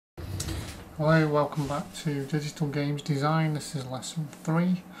Hello, welcome back to Digital Games Design. This is lesson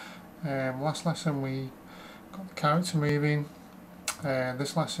 3. Last lesson we got the character moving.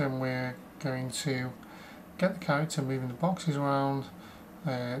 This lesson we're going to get the character moving the boxes around,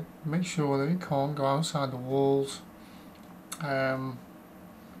 make sure that it can't go outside the walls, and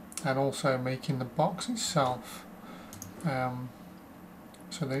also making the box itself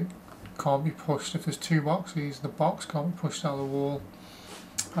so they can't be pushed. If there's two boxes, the box can't be pushed out of the wall.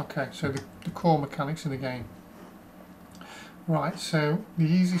 Okay, so the core mechanics of the game. Right, so the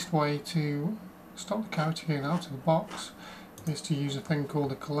easiest way to stop the character getting out of the box is to use a thing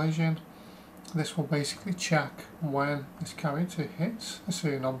called a collision. This will basically check when this character hits a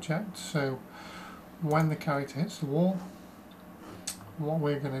certain object. So when the character hits the wall, what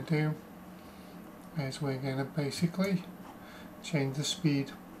we're going to do is we're going to basically change the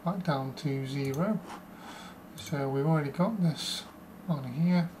speed back down to 0. So we've already got this on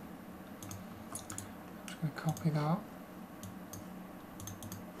here. I'm just going to copy that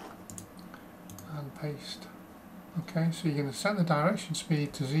and paste. Okay, so you're going to set the direction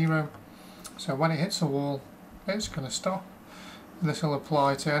speed to 0, so when it hits the wall it's going to stop, and this will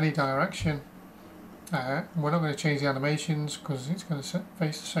apply to any direction. We're not going to change the animations because it's going to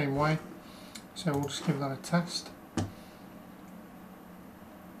face the same way, so we'll just give that a test.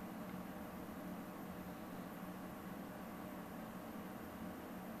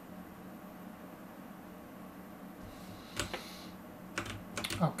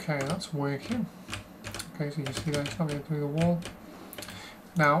 Okay, that's working. Okay, so you can see that it's not going through the wall.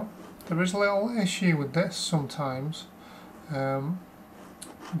 Now, there is a little issue with this sometimes,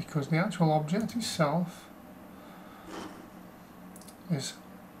 because the actual object itself is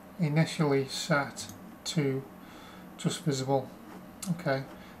initially set to just visible. Okay,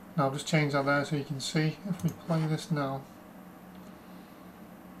 now I'll just change that there so you can see. If we play this now,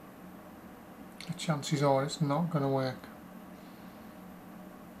 the chances are it's not going to work.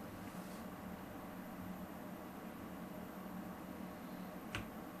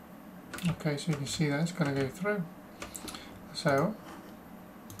 Okay, so you can see that it's going to go through. So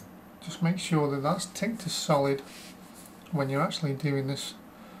just make sure that that's ticked as solid when you're actually doing this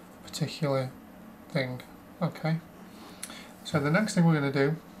particular thing. Okay, so the next thing we're going to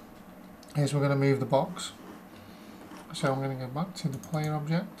do is we're going to move the box. So I'm going to go back to the player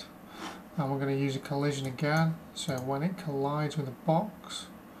object and we're going to use a collision again. So when it collides with the box,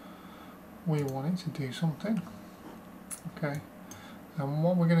 we want it to do something. Okay, and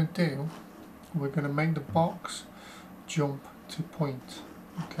what we're going to do, we're going to make the box jump to point.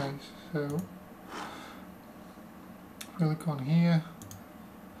 Okay, so if we look on here,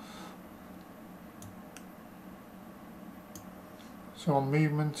 so on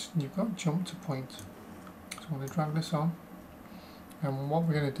movement you've got jump to point. So I'm going to drag this on, and what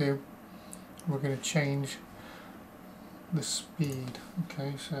we're going to do, we're going to change the speed.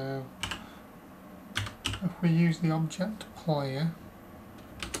 Okay, so if we use the object player,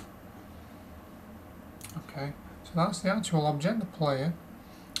 okay, so that's the actual object, the player,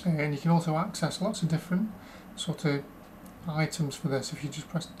 and you can also access lots of different sort of items for this if you just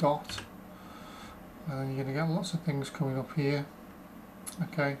press dot, and you're going to get lots of things coming up here.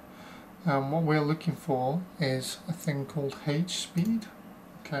 Okay, what we're looking for is a thing called H speed,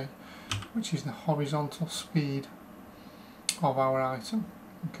 okay, which is the horizontal speed of our item.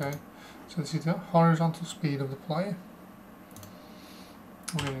 Okay, so this is the horizontal speed of the player.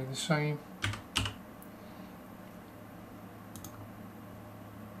 We're going to do the same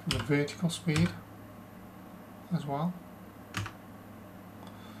for the vertical speed as well.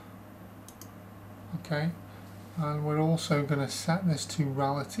 Okay, and we're also going to set this to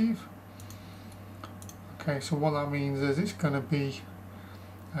relative. Okay, so what that means is it's going to be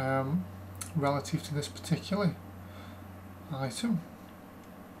relative to this particular item.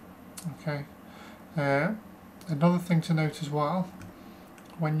 Okay, another thing to note as well,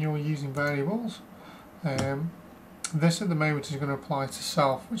 when you're using variables, this at the moment is going to apply to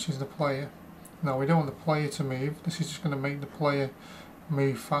self, which is the player. Now we don't want the player to move, this is just going to make the player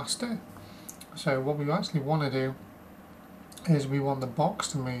move faster. So what we actually want to do is we want the box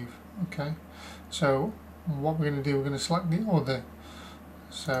to move. Okay, so what we're going to do, we're going to select the other.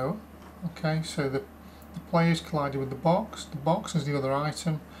 So okay, so the player's collided with the box is the other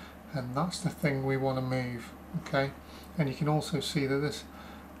item, and that's the thing we want to move. Okay, and you can also see that this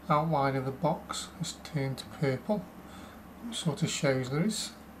outline of the box has turned to purple, which sort of shows that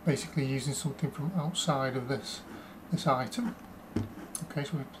it's basically using something from outside of this item. Okay,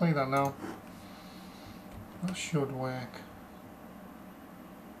 so we play that now. That should work.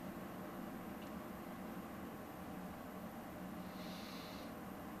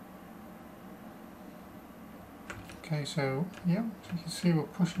 Okay, so yeah, so you can see we're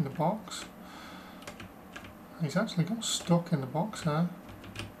pushing the box. He's actually got stuck in the box there.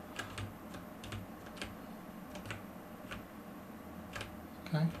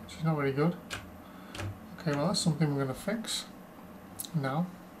 Okay, which is not very good. Okay, well that's something we're going to fix now.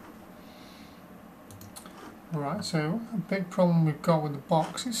 Alright, so a big problem we've got with the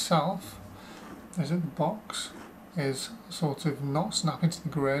box itself is that the box is sort of not snapping to the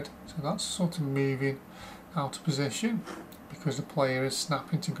grid, so that's sort of moving out of position because the player is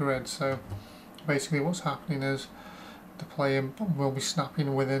snapping to grid. So basically what's happening is the player will be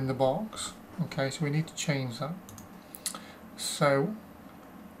snapping within the box. Okay, so we need to change that. So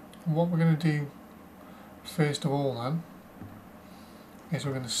what we're going to do first of all then is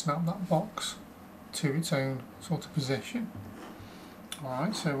we're going to snap that box to its own sort of position.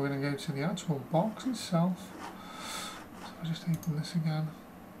 Alright, so we're going to go to the actual box itself. So I'll just open this again.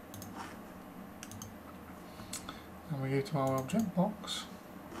 And we go to our object box.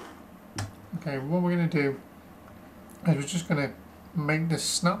 Okay, what we're going to do is we're just going to make this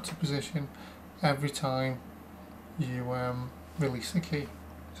snap to position every time you release the key.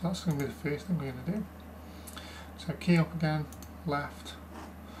 So that's going to be the first thing we're going to do. So key up again, left,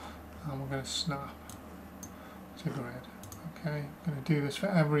 and we're going to snap to grid. Okay, I'm going to do this for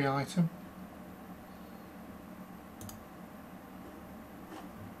every item.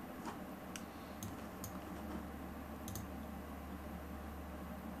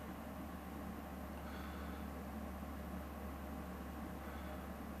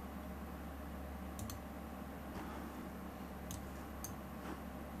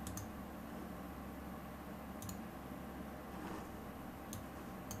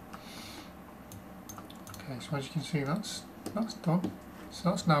 Okay, so as you can see that's done. So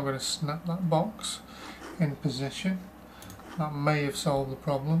that's now going to snap that box in position. That may have solved the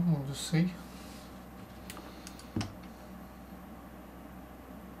problem, we'll just see.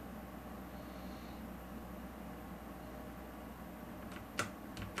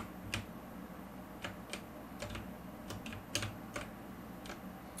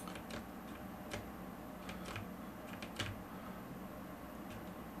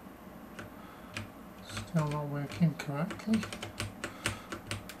 Still not working correctly.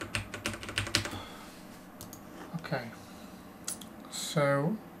 Okay,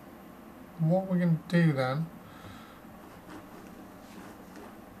 so what we're going to do then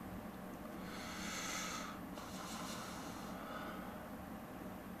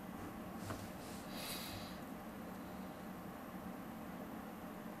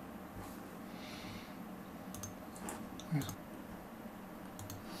is,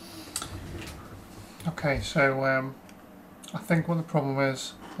 okay, so I think what the problem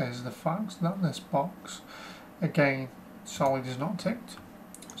is the fact that this box, again, solid is not ticked.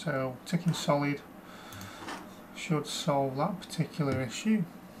 So ticking solid should solve that particular issue.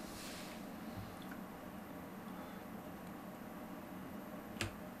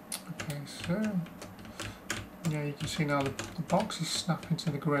 Okay, so yeah, you can see now the box is snapping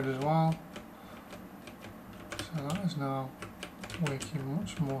to the grid as well. So that is now working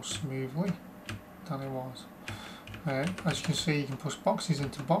much more smoothly than it was. As you can see, you can push boxes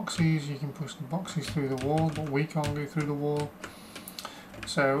into boxes, you can push the boxes through the wall, but we can't go through the wall.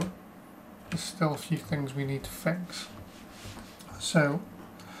 So there's still a few things we need to fix. So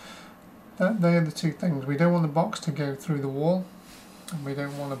they're the two things. We don't want the box to go through the wall, and we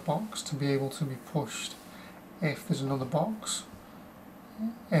don't want a box to be able to be pushed if there's another box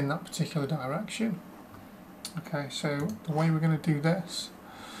in that particular direction. Okay, so the way we're going to do this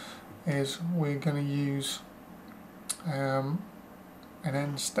is we're going to use an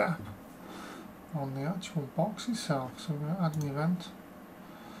end step on the actual box itself. So we're going to add an event,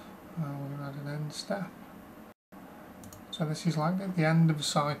 we're going to add an end step. So this is like at the end of a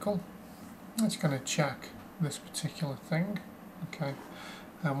cycle. It's going to check this particular thing. Okay,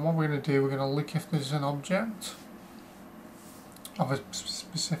 and what we're going to do, we're going to look if there's an object of a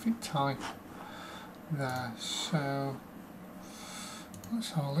specific type there. So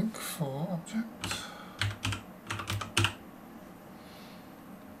let's have a look for object.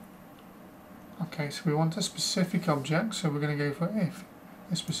 Okay, so we want a specific object, so we're going to go for if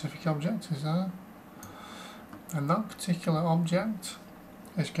a specific object is there, and that particular object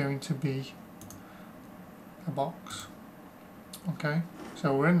is going to be a box. Okay,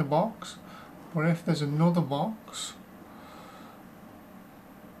 so we're in the box, but if there's another box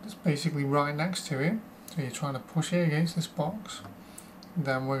that's basically right next to it, so you're trying to push it against this box,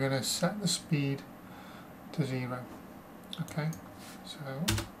 then we're going to set the speed to 0. Okay, so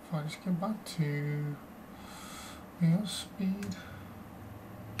if I just get back to speed,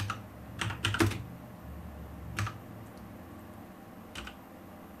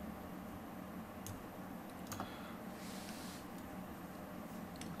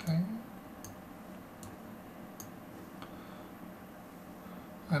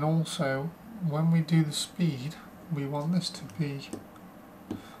 and also when we do the speed, we want this to be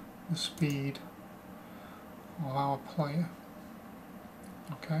the speed of our player.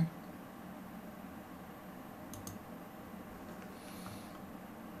 Okay.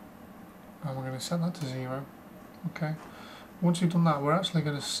 And we're going to set that to 0. Okay. Once we've done that, we're actually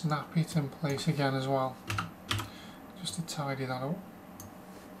going to snap it in place again as well, just to tidy that up.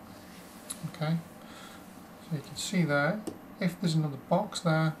 Okay. So you can see there, if there's another box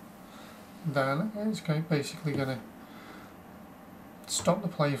there, then it's basically going to stop the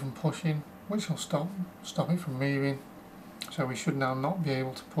player from pushing, which will stop it from moving. So we should now not be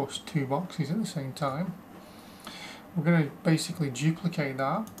able to push 2 boxes at the same time. We're going to basically duplicate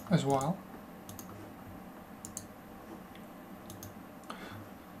that as well.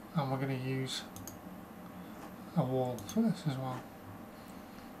 And we're going to use a wall for this as well.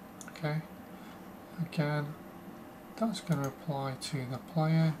 Okay. Again, that's going to apply to the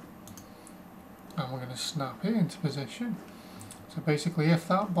player. And we're going to snap it into position. So basically, if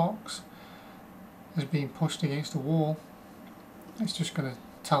that box is being pushed against the wall, it's just going to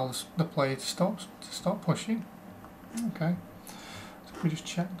tell the player to stop pushing. Okay, so if we just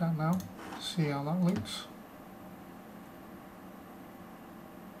check that now, see how that looks.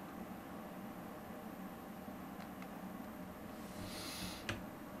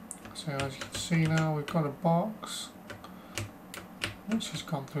 So as you can see now, we've got a box which has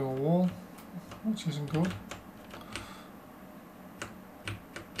gone through a wall, which isn't good.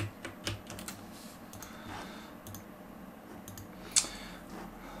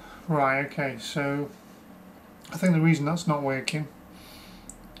 Right, okay, so I think the reason that's not working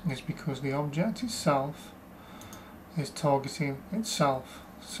is because the object itself is targeting itself.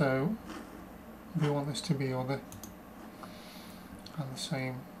 So we want this to be other, and the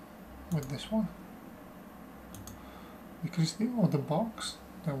same with this one, because it's the other box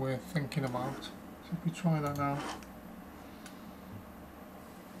that we're thinking about. So if we try that now,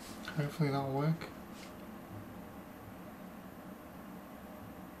 hopefully that'll work.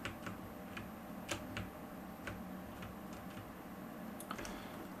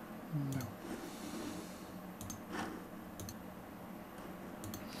 No.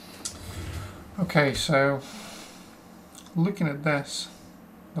 Okay, so looking at this,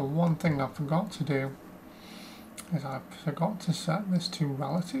 the one thing I forgot to do is I forgot to set this to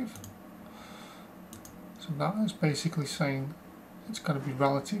relative. So that is basically saying it's got to be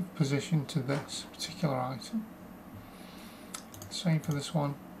relative position to this particular item. Same for this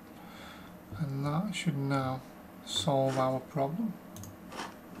one, and that should now solve our problem.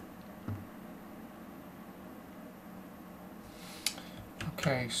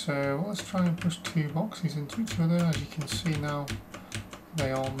 Okay, so let's try and push 2 boxes into each other. As you can see now,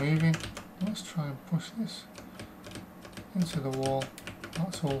 they are moving. Let's try and push this into the wall.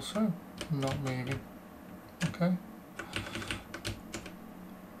 That's also not moving. Okay.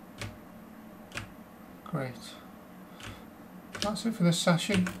 Great. That's it for this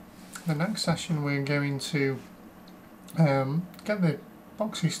session. The next session we're going to get the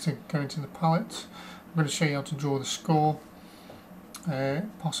boxes to go into the pallets. I'm going to show you how to draw the score.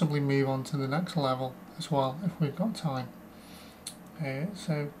 Possibly move on to the next level as well if we've got time.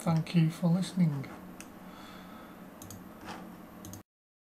 So thank you for listening.